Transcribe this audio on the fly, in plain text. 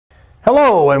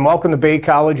Hello, and welcome to Bay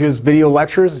College's video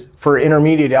lectures for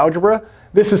intermediate algebra.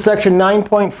 This is section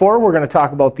 9.4. We're going to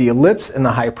talk about the ellipse and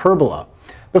the hyperbola.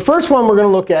 The first one we're going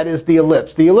to look at is the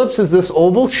ellipse. The ellipse is this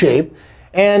oval shape,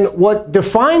 and what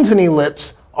defines an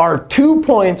ellipse are 2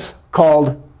 points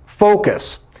called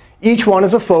focus. Each one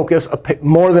is a focus.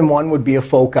 More than one would be a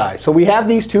foci. So we have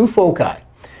these two foci.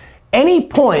 Any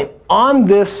point on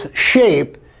this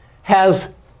shape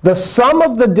has the sum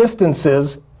of the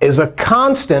distances is a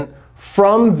constant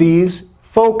from these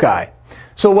foci.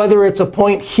 So whether it's a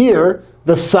point here,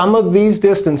 the sum of these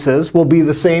distances will be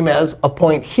the same as a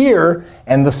point here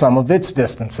and the sum of its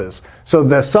distances. So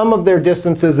the sum of their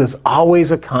distances is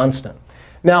always a constant.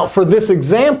 Now, for this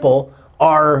example,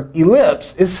 our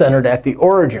ellipse is centered at the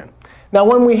origin. Now,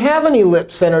 when we have an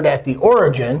ellipse centered at the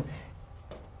origin,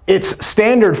 its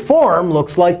standard form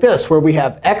looks like this, where we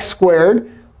have x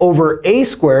squared over a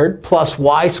squared plus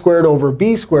y squared over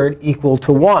b squared equal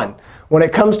to 1. When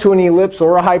it comes to an ellipse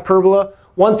or a hyperbola,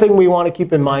 one thing we want to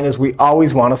keep in mind is we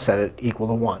always want to set it equal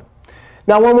to 1.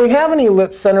 Now, when we have an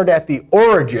ellipse centered at the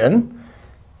origin,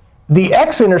 the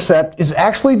x-intercept is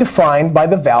actually defined by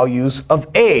the values of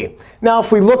a. Now,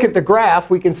 if we look at the graph,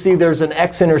 we can see there's an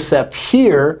x-intercept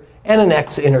here and an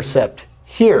x-intercept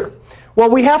here. Well,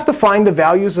 we have to find the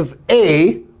values of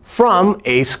a from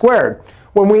a squared.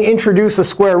 When we introduce a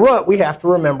square root, we have to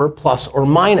remember plus or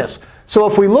minus. So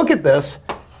if we look at this,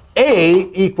 a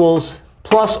equals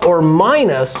plus or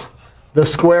minus the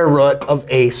square root of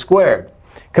a squared,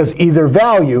 because either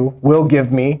value will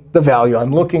give me the value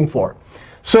I'm looking for.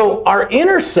 So our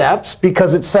intercepts,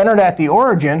 because it's centered at the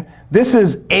origin, this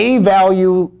is a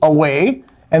value away,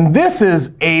 and this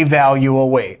is a value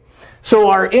away. So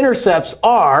our intercepts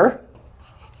are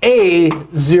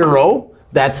a0,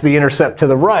 that's the intercept to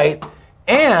the right,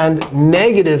 and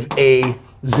negative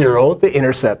a0, the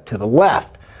intercept to the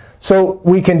left. So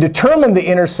we can determine the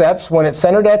intercepts when it's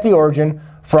centered at the origin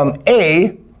from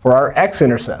a for our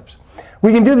x-intercepts.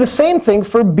 We can do the same thing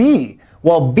for b.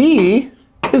 Well, b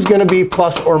is going to be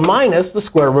plus or minus the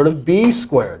square root of b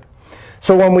squared.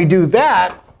 So when we do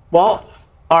that, well,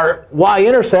 our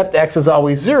y-intercept, x is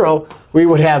always 0. We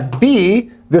would have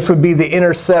b. This would be the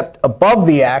intercept above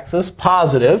the axis,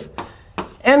 positive.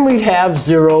 And we have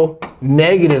 0,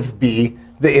 negative b,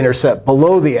 the intercept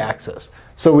below the axis.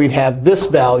 So we'd have this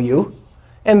value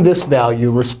and this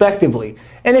value, respectively.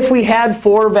 And if we had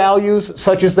 4 values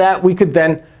such as that, we could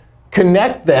then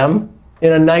connect them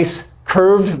in a nice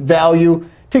curved value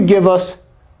to give us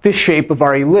the shape of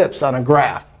our ellipse on a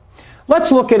graph.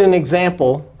 Let's look at an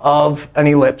example of an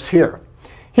ellipse here.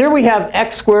 Here we have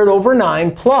x squared over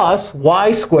 9 plus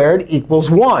y squared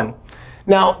equals 1.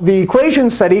 Now, the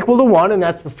equation's set equal to 1, and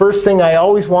that's the first thing I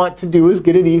always want to do is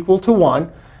get it equal to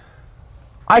 1.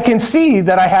 I can see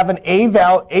that I have an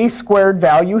a squared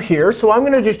value here. So I'm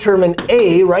going to determine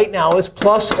a right now is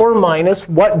plus or minus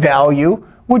what value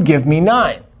would give me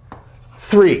 9?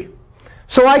 3.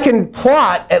 So I can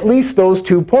plot at least those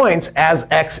 2 points as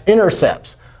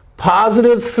x-intercepts,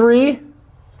 positive 3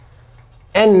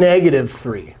 and negative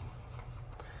 3.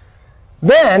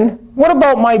 Then, what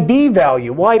about my b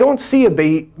value? Well, I don't see a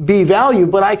b value,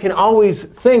 but I can always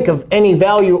think of any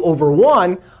value over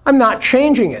 1. I'm not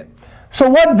changing it. So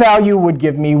what value would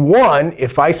give me 1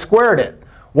 if I squared it?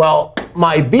 Well,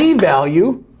 my b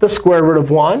value, the square root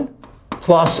of 1,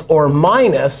 plus or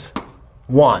minus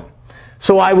 1.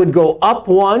 So I would go up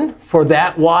 1 for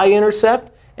that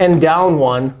y-intercept and down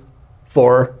 1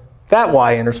 for that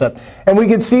y-intercept. And we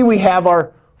can see we have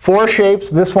our 4 shapes.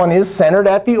 This one is centered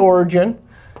at the origin.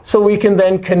 So we can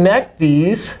then connect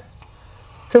these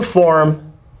to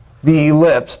form the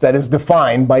ellipse that is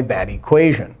defined by that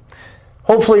equation.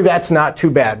 Hopefully, that's not too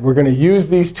bad. We're going to use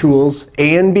these tools,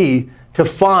 a and b, to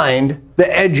find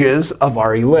the edges of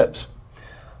our ellipse.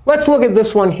 Let's look at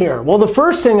this one here. Well, the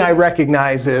first thing I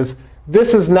recognize is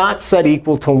this is not set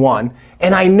equal to 1.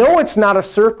 And I know it's not a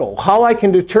circle. How I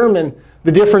can determine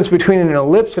the difference between an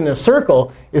ellipse and a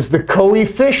circle is the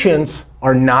coefficients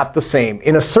are not the same.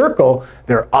 In a circle,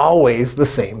 they're always the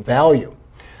same value.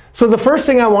 So the first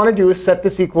thing I want to do is set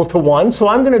this equal to 1. So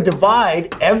I'm going to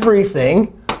divide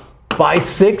everything by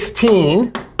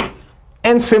 16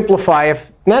 and simplify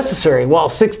if necessary. Well,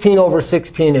 16 over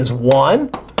 16 is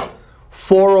 1.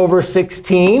 4 over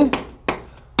 16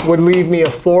 would leave me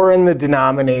a 4 in the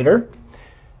denominator.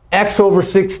 X over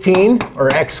 16,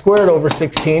 or x squared over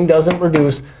 16, doesn't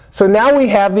reduce. So now we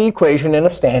have the equation in a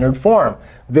standard form.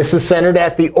 This is centered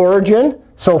at the origin.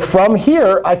 So from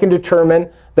here, I can determine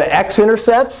the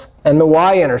x-intercepts and the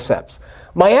y-intercepts.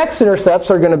 My x-intercepts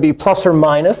are going to be plus or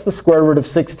minus the square root of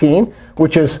 16,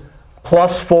 which is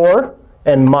plus 4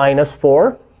 and minus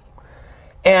 4.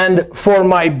 And for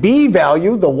my b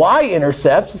value, the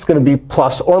y-intercepts, it's going to be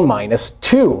plus or minus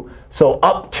 2. So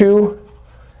up 2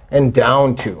 and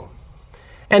down 2.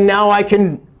 And now I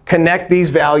can connect these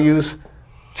values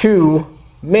to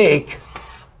make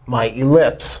my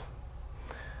ellipse.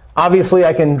 Obviously,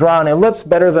 I can draw an ellipse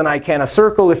better than I can a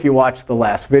circle if you watched the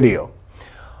last video.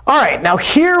 All right, now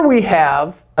here we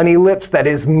have an ellipse that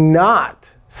is not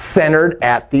centered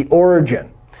at the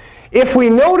origin. If we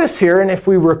notice here, and if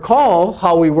we recall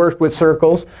how we worked with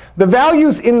circles, the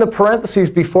values in the parentheses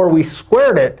before we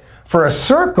squared it for a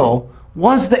circle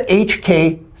was the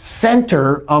HK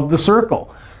center of the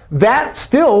circle. That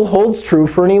still holds true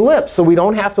for an ellipse. So we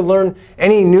don't have to learn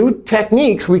any new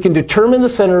techniques. We can determine the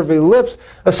center of an ellipse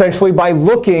essentially by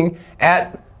looking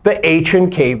at the h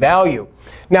and k value.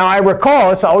 Now, I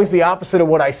recall it's always the opposite of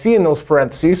what I see in those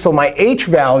parentheses. So my h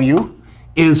value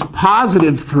is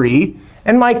positive 3.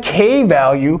 And my k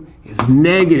value is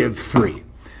negative 3.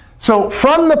 So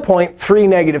from the point 3,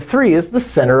 negative 3 is the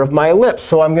center of my ellipse.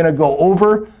 So I'm going to go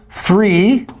over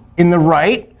 3 in the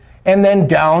right, and then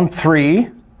down 3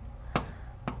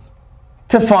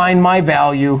 to find my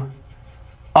value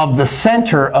of the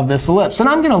center of this ellipse. And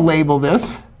I'm going to label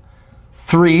this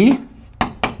 3,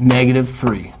 negative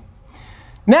 3.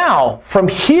 Now, from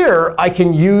here, I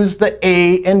can use the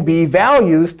a and b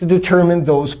values to determine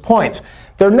those points.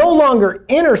 They're no longer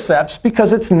intercepts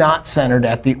because it's not centered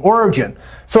at the origin.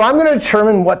 So I'm going to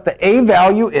determine what the a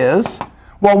value is.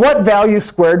 Well, what value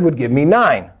squared would give me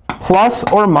 9? Plus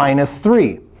or minus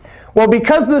 3. Well,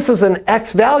 because this is an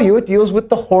x value, it deals with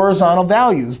the horizontal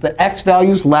values, the x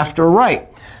values left or right.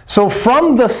 So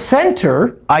from the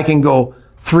center, I can go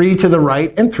 3 to the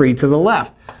right and 3 to the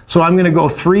left. So I'm going to go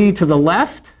 3 to the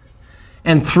left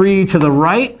and 3 to the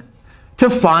right to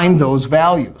find those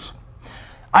values.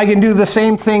 I can do the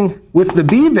same thing with the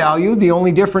b value. The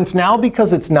only difference now,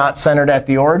 because it's not centered at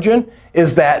the origin,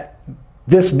 is that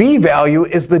this b value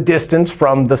is the distance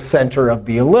from the center of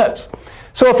the ellipse.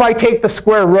 So if I take the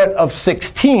square root of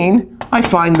 16, I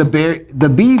find the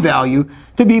b value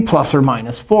to be plus or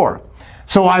minus 4.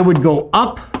 So I would go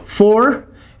up 4,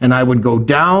 and I would go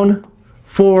down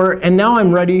 4. And now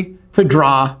I'm ready to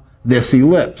draw this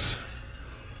ellipse.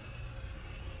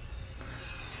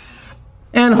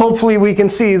 And hopefully we can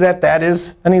see that that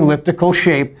is an elliptical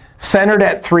shape centered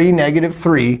at 3, negative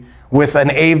 3, with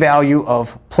an a value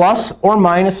of plus or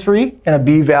minus 3 and a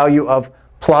b value of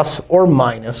plus or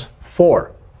minus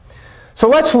 4. So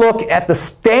let's look at the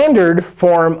standard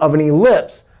form of an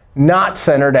ellipse not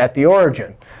centered at the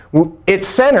origin. Its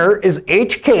center is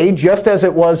hk, just as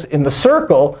it was in the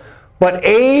circle, but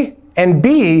a and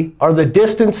b are the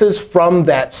distances from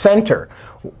that center,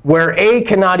 where a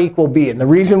cannot equal b. And the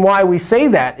reason why we say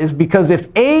that is because if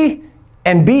a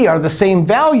and b are the same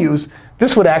values,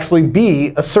 this would actually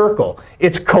be a circle.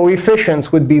 Its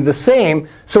coefficients would be the same,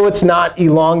 so it's not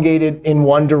elongated in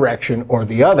one direction or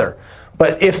the other.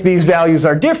 But if these values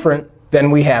are different, then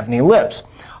we have an ellipse.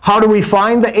 How do we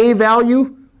find the a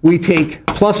value? We take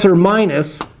plus or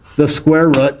minus the square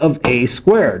root of a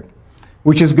squared,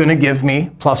 which is going to give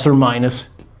me plus or minus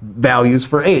values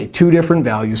for a, 2 different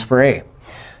values for a.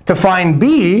 To find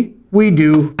b, we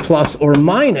do plus or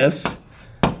minus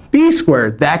b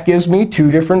squared. That gives me 2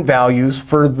 different values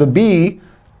for the b,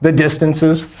 the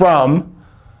distances from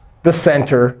the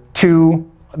center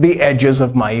to the edges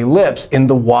of my ellipse in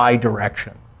the y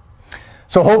direction.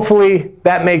 So hopefully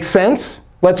that makes sense.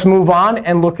 Let's move on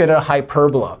and look at a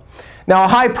hyperbola. Now, a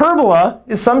hyperbola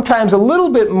is sometimes a little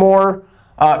bit more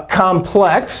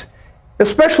complex,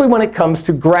 especially when it comes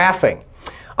to graphing.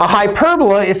 A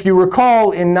hyperbola, if you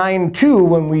recall in 9.2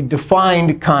 when we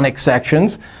defined conic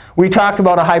sections, we talked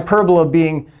about a hyperbola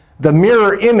being the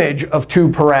mirror image of 2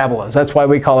 parabolas. That's why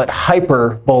we call it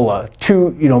hyperbola.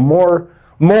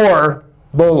 More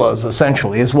bolas,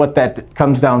 essentially, is what that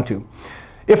comes down to.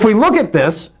 If we look at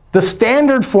this, the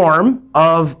standard form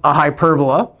of a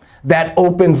hyperbola that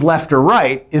opens left or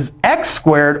right is x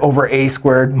squared over a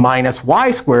squared minus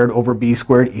y squared over b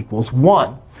squared equals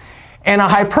 1. And a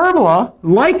hyperbola,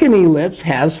 like an ellipse,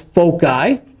 has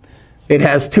foci. It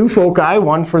has 2 foci,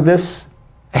 one for this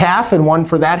half and one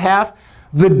for that half.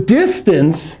 The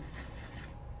distance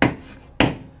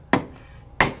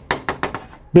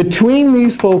between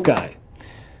these foci,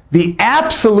 the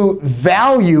absolute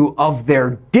value of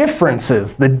their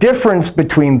differences, the difference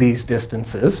between these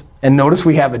distances, and notice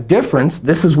we have a difference.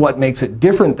 This is what makes it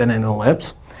different than an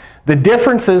ellipse. The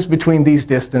differences between these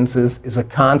distances is a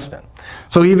constant.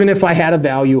 So even if I had a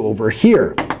value over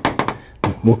here,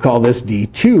 we'll call this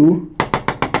d2,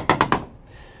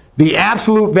 the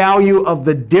absolute value of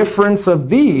the difference of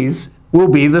these will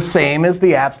be the same as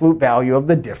the absolute value of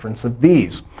the difference of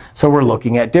these. So we're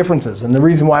looking at differences. And the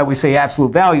reason why we say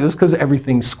absolute value is because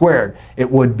everything's squared. It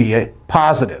would be a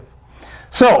positive.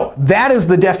 So that is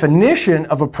the definition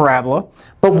of a parabola,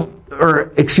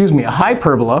 a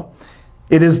hyperbola.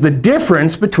 It is the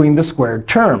difference between the squared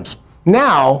terms.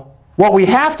 Now, what we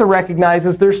have to recognize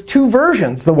is there's two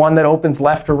versions, the one that opens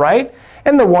left or right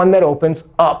and the one that opens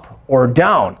up or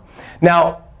down.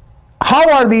 Now,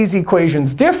 how are these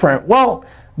equations different? Well,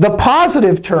 the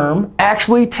positive term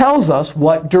actually tells us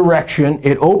what direction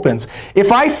it opens.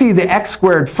 If I see the x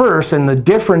squared first and the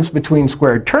difference between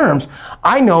squared terms,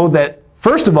 I know that,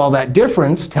 first of all, that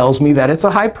difference tells me that it's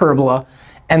a hyperbola.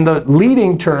 And the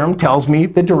leading term tells me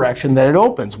the direction that it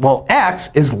opens. Well, x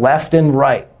is left and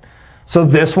right. So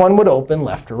this one would open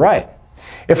left or right.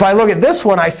 If I look at this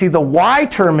one, I see the y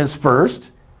term is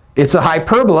first. It's a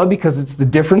hyperbola because it's the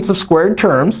difference of squared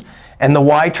terms. And the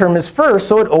y term is first,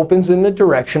 so it opens in the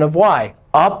direction of y.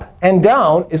 Up and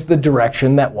down is the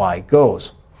direction that y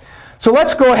goes. So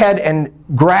let's go ahead and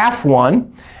graph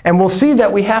one. And we'll see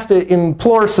that we have to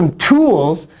employ some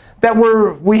tools that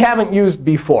we haven't used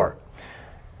before.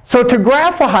 So to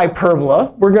graph a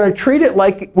hyperbola, we're going to treat it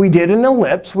like we did an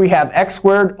ellipse. We have x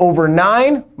squared over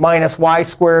 9 minus y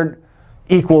squared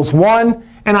equals 1.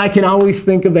 And I can always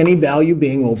think of any value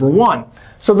being over 1.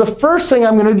 So the first thing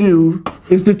I'm going to do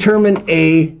is determine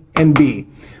a and b.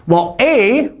 Well,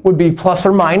 a would be plus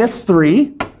or minus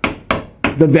 3,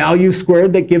 the value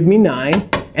squared that give me 9.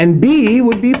 And b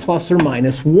would be plus or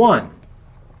minus 1.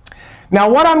 Now,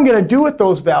 what I'm going to do with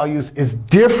those values is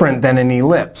different than an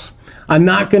ellipse. I'm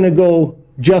not going to go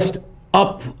just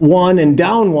up 1 and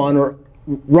down 1, or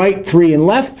right 3 and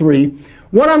left 3.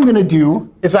 What I'm going to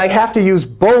do is I have to use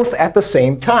both at the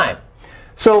same time.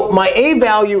 So my a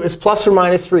value is plus or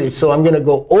minus 3. So I'm going to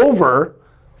go over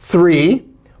 3,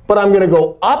 but I'm going to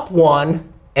go up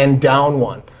 1 and down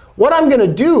 1. What I'm going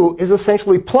to do is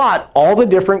essentially plot all the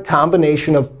different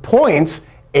combination of points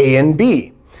a and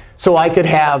b. So I could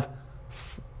have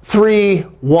 3,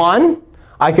 1.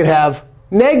 I could have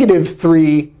negative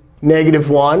 3, negative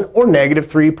 1, or negative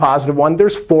 3, positive 1.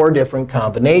 There's 4 different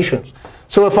combinations.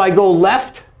 So if I go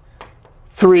left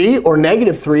 3 or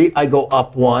negative 3, I go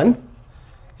up 1,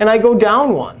 and I go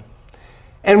down 1.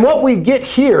 And what we get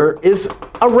here is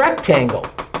a rectangle.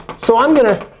 So I'm going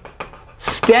to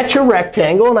sketch a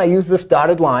rectangle, and I use this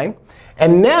dotted line.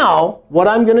 And now what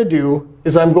I'm going to do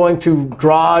is I'm going to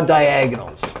draw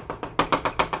diagonals.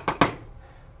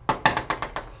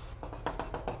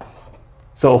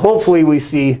 So hopefully we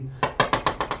see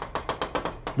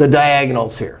the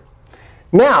diagonals here.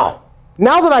 Now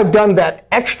that I've done that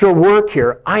extra work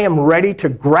here, I am ready to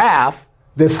graph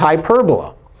this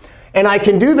hyperbola. And I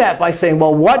can do that by saying,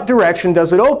 well, what direction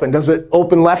does it open? Does it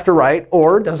open left or right,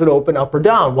 or does it open up or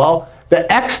down? Well,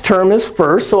 the x term is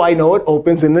first, so I know it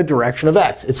opens in the direction of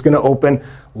x. It's going to open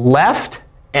left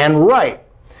and right.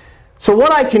 So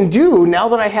what I can do, now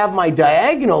that I have my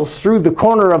diagonals through the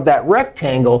corner of that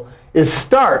rectangle, is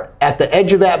start at the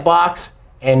edge of that box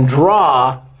and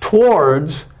draw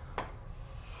towards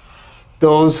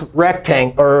those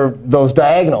those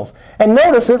diagonals. And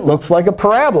notice it looks like a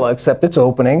parabola, except it's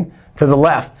opening to the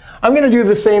left. I'm going to do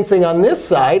the same thing on this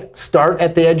side. Start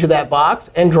at the edge of that box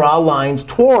and draw lines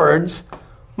towards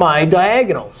my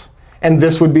diagonals. And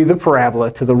this would be the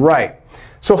parabola to the right.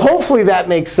 So hopefully that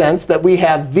makes sense, that we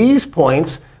have these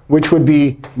points, which would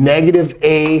be negative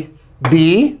a,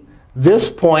 b. This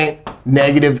point,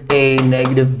 negative a,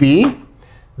 negative b.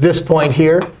 This point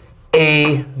here,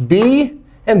 a, b.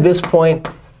 And this point,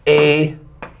 a,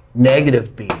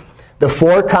 negative b. The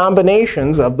 4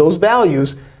 combinations of those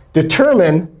values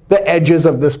determine the edges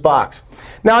of this box.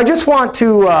 Now, I just want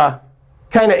to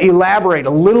kind of elaborate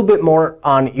a little bit more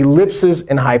on ellipses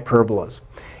and hyperbolas.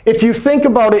 If you think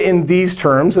about it in these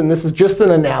terms, and this is just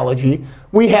an analogy,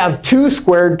 we have 2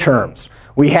 squared terms.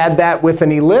 We had that with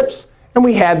an ellipse, and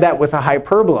we had that with a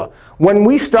hyperbola. When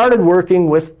we started working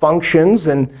with functions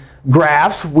and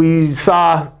graphs, we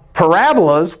saw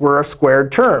parabolas were a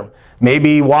squared term.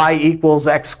 Maybe y equals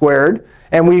x squared,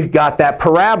 and we've got that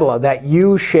parabola, that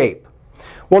U shape.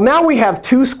 Well, now we have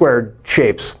 2 squared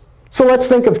shapes. So let's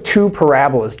think of 2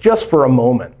 parabolas just for a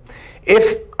moment.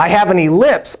 If I have an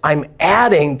ellipse, I'm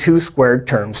adding 2 squared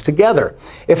terms together.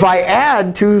 If I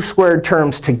add 2 squared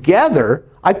terms together,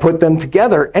 I put them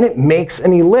together, and it makes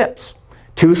an ellipse.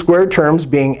 2 squared terms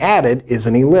being added is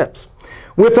an ellipse.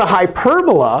 With a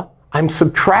hyperbola, I'm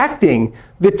subtracting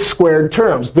the squared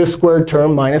terms, this squared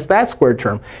term minus that squared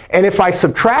term. And if I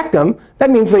subtract them, that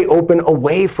means they open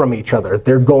away from each other.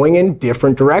 They're going in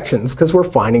different directions because we're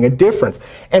finding a difference.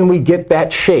 And we get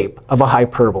that shape of a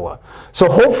hyperbola. So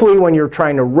hopefully when you're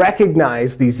trying to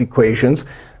recognize these equations,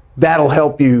 that'll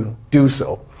help you do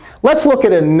so. Let's look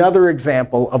at another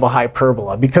example of a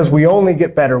hyperbola, because we only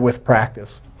get better with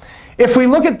practice. If we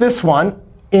look at this one,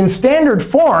 in standard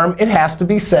form, it has to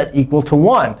be set equal to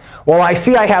 1. Well, I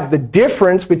see I have the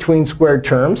difference between squared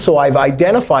terms, so I've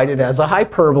identified it as a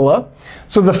hyperbola.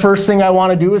 So the first thing I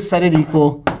want to do is set it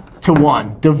equal to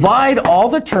 1. Divide all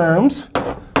the terms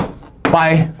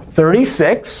by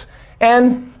 36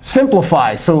 and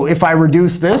simplify. So if I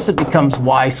reduce this, it becomes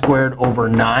y squared over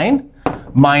 9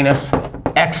 minus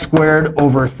x squared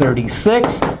over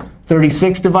 36.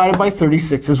 36 divided by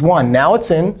 36 is 1. Now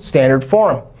it's in standard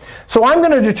form. So I'm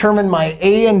going to determine my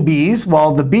a and b's.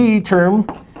 Well, the b term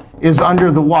is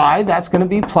under the y. That's going to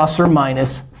be plus or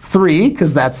minus 3,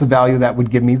 because that's the value that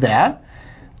would give me that.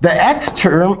 The x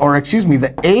term, or excuse me,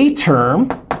 the a term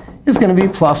is going to be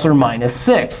plus or minus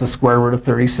 6. The square root of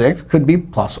 36 could be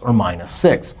plus or minus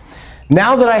 6.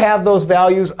 Now that I have those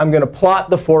values, I'm going to plot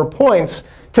the 4 points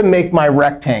to make my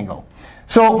rectangle.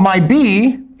 So my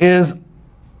b is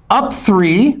up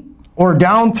 3 or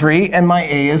down 3, and my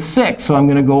a is 6. So I'm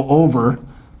going to go over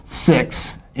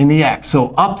 6 in the x.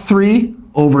 So up 3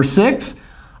 over 6.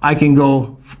 I can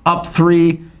go up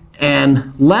 3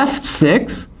 and left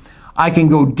 6. I can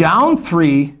go down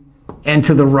 3 and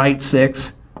to the right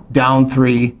 6, down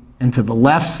 3 and to the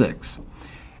left 6.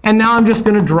 And now I'm just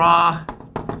going to draw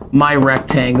my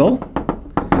rectangle.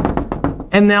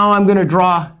 And now I'm going to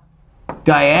draw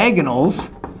diagonals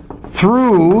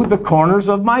through the corners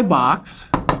of my box.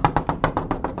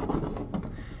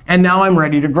 And now I'm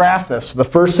ready to graph this. So the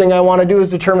first thing I want to do is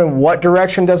determine what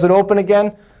direction does it open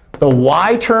again. The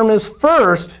y term is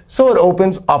first, so it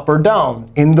opens up or down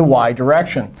in the y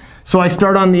direction. So I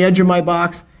start on the edge of my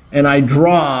box, and I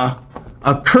draw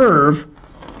a curve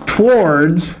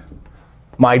towards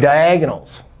my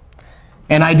diagonals.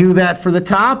 And I do that for the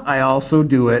top. I also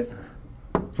do it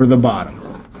for the bottom.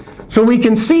 So we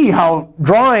can see how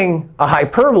drawing a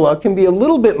hyperbola can be a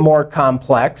little bit more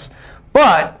complex,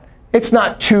 but it's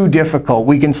not too difficult.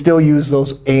 We can still use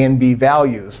those a and b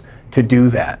values to do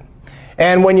that.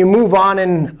 And when you move on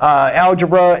in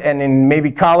algebra and in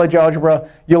maybe college algebra,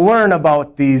 you'll learn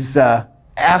about these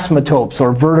asymptotes,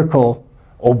 or vertical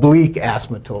oblique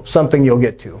asymptotes, something you'll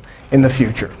get to in the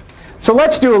future. So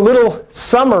let's do a little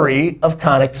summary of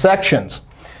conic sections.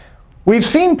 We've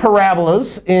seen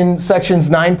parabolas in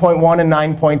sections 9.1 and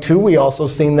 9.2. We also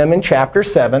seen them in chapter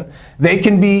 7. They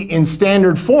can be in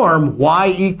standard form,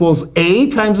 y equals a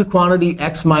times the quantity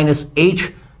x minus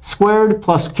h squared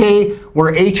plus k,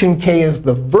 where h and k is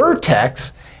the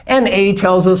vertex, and a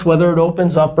tells us whether it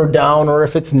opens up or down, or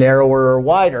if it's narrower or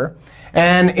wider.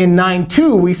 And in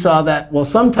 9.2, we saw that, well,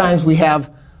 sometimes we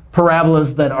have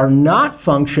parabolas that are not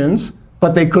functions,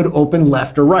 but they could open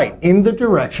left or right in the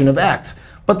direction of x.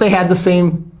 But they had the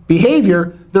same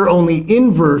behavior. They're only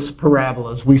inverse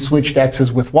parabolas. We switched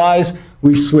x's with y's.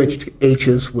 We switched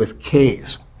h's with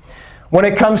k's. When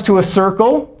it comes to a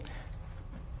circle,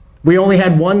 we only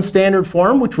had one standard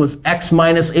form, which was x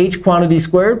minus h quantity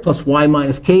squared plus y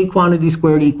minus k quantity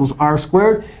squared equals r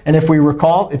squared. And if we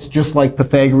recall, it's just like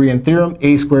Pythagorean theorem.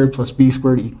 A squared plus b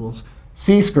squared equals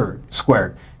c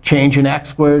squared. Change in x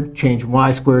squared, change in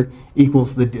y squared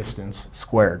equals the distance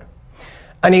squared.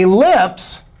 An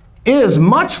ellipse is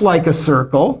much like a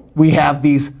circle. We have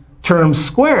these terms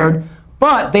squared,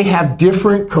 but they have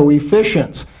different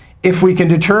coefficients. If we can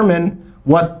determine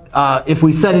what, if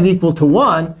we set it equal to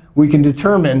 1, we can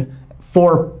determine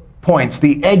 4 points,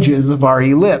 the edges of our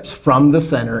ellipse from the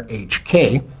center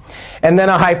hk. And then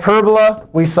a hyperbola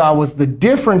we saw was the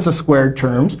difference of squared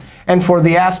terms. And for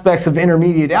the aspects of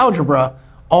intermediate algebra,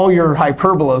 all your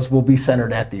hyperbolas will be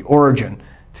centered at the origin,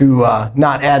 to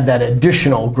not add that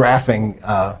additional graphing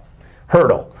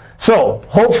hurdle. So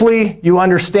hopefully you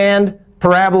understand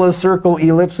parabolas, circle,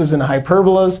 ellipses, and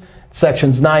hyperbolas,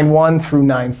 sections 9.1 through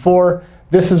 9.4.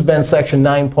 This has been section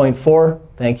 9.4.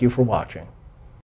 Thank you for watching.